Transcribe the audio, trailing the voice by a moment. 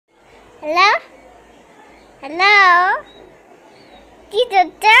Hello hello কি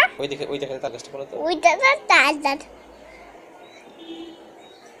করছো? ওই দেখে তার কাজটা বলো তো। ওইটা তো তার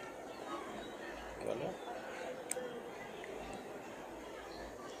বলো।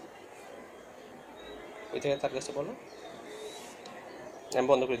 ওই দেখে তার কাজটা বলো। আমি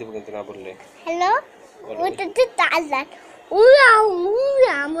বন্ধ করে দেবো কিন্তু না বললে। হ্যালো বলো। ওইটা তো তার উড়া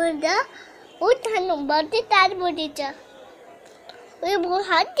উড়া আমরা ওইটা নম্বরটি তার বলেছে ওই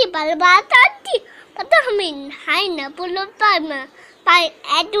হাঁটতে পারবা হাঁটতে কত আমি হাই না বললো পাই না পাই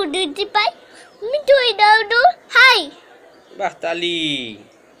এত দিতে পাই আমি তুই দাও দু হাই বাহ তালি।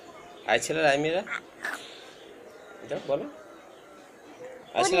 আই ছেলের আই মেয়েরা যাও বলো।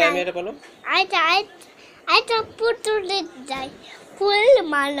 আই ছেলের আই মেয়েরা বলো। আইটা পুতুলে যাই ফুল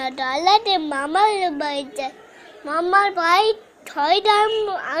মালা ডালাতে মামার বাড়ি যায় মামার বাড়ি ছয় দাম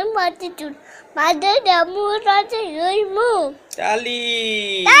আর মাটি চুল মাদের দামু আছে ওই মুখ তালি।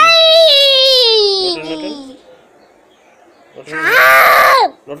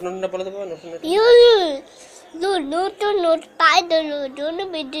 নতুন নতুন বলে দেবো নতুন নতুন নোট পাই দিল জন্য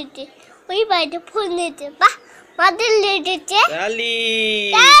বেঁধেছে ওই বাড়িতে ফুল নিয়েছে বাহ মাদের লেগেছে তালি।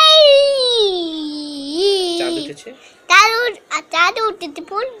 চাঁদ উঠেছে। চাঁদ উঠেছে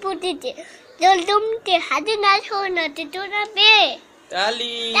ফুল ফুটেছে জল জমতে হাতে না শোনাতে তোরা বে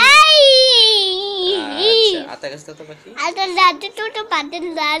তালি। আতা গাছটা তো পাখি। আতা দাদি তো পাতেন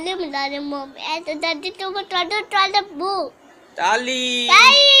দাদি দাদি মম এত দাদি তো তোরা বু তালি।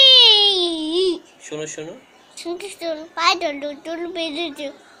 শোনো শোনো শুনতে শুনো পাই দল তোর বেঁধেছে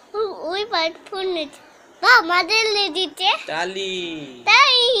ওই বাড়ি ফুল নিয়েছে বা মাদের লেগেছে তালি।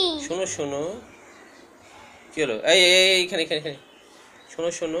 তাই শোনো শোনো কি হলো? এই এখানে এখানে এখানে শোনো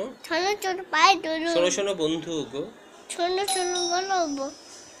শোনো ছোট ছোট পায়ে দৌড় শোনো শোনো বন্ধু গো, শোনো শোনো বলবো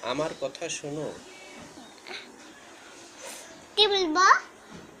আমার কথা শোনো। কি বলবো?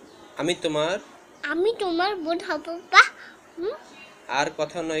 আমি তোমার বোন হবো বা আর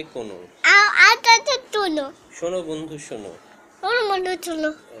কথা নয় কোনো। আর কাছে শোনো শোনো বন্ধু শোনো। ওর মনে শোনো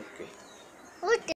ওকে। ওকে